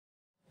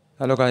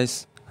Hello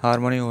guys,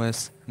 Harmony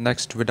OS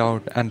Next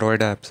without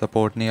Android app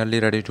support nearly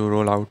ready to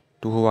roll out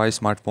to Huawei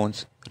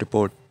smartphones.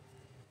 Report.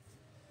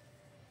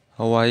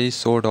 Huawei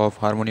showed off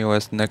Harmony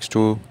OS Next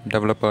to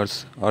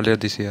developers earlier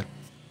this year.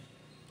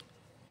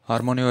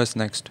 Harmony OS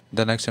Next,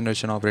 the next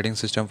generation operating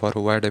system for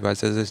Huawei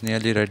devices, is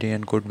nearly ready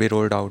and could be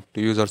rolled out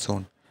to users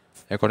soon.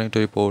 According to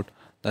report,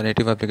 the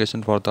native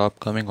application for the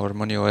upcoming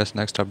Harmony OS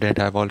Next update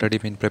have already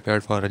been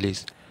prepared for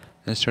release.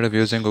 Instead of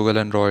using Google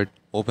Android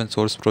open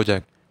source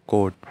project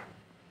code,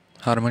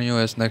 Harmony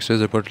OS Next is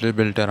reportedly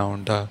built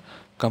around the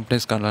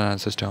company's kernel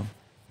system,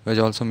 which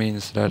also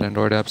means that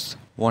Android apps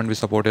won't be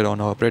supported on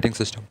our operating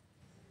system.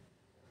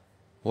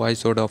 Why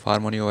showed off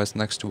Harmony OS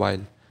Next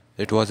while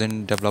it was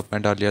in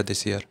development earlier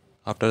this year,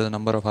 after the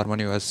number of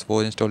Harmony OS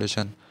 4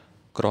 installation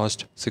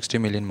crossed 60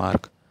 million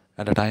mark.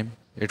 At the time,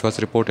 it was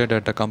reported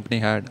that the company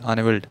had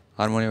unveiled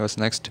Harmony OS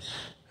Next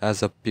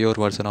as a pure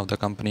version of the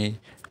company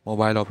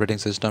mobile operating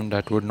system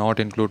that would not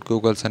include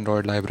Google's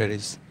Android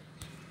libraries.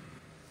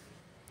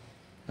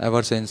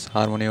 Ever since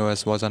Harmony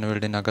OS was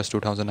unveiled in August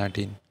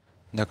 2019,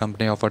 the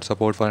company offered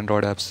support for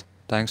Android apps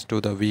thanks to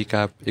the weak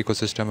app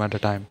ecosystem at the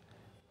time.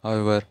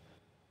 However,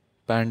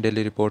 Pan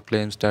Daily Report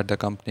claims that the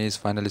company is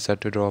finally set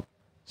to drop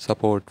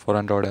support for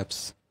Android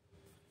apps.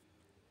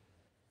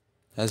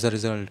 As a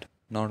result,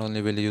 not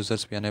only will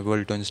users be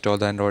unable to install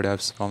the Android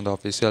apps from the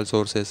official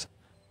sources,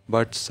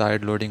 but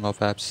side loading of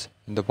apps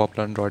in the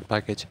popular Android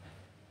package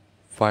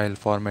file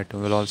format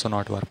will also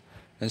not work.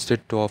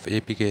 Instead of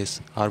APKs,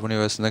 Harmony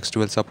OS Next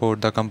will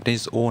support the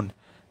company's own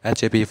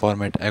HAP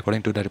format,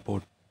 according to the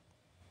report.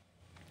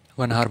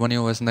 When Harmony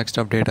OS Next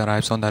update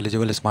arrives on the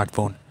eligible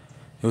smartphone,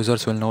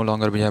 users will no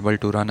longer be able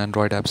to run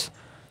Android apps.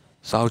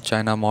 South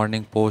China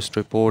Morning Post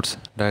reports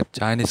that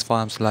Chinese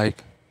firms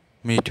like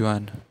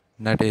Meituan,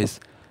 NetEase,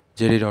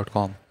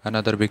 JD.com, and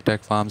other big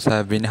tech firms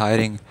have been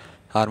hiring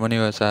Harmony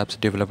OS apps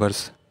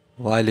developers,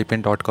 while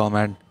Lipin.com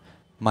and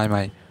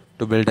MyMy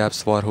to build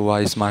apps for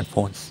Huawei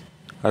smartphones.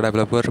 A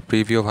developer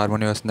preview of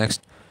Harmony OS Next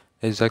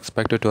is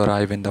expected to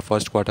arrive in the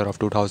first quarter of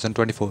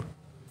 2024.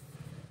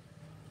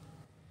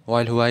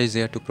 While Huawei is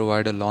yet to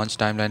provide a launch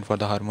timeline for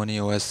the Harmony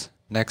OS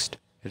Next,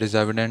 it is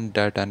evident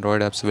that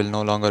Android apps will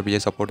no longer be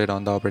supported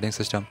on the operating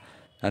system,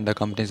 and the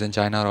companies in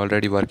China are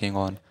already working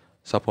on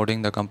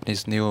supporting the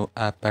company's new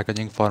app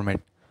packaging format.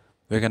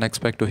 We can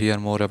expect to hear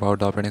more about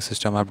the operating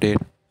system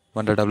update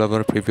when the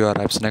developer preview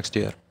arrives next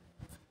year.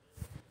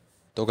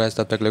 तो guys,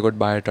 तब तक के लिए good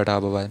bye, Tata,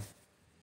 bye bye.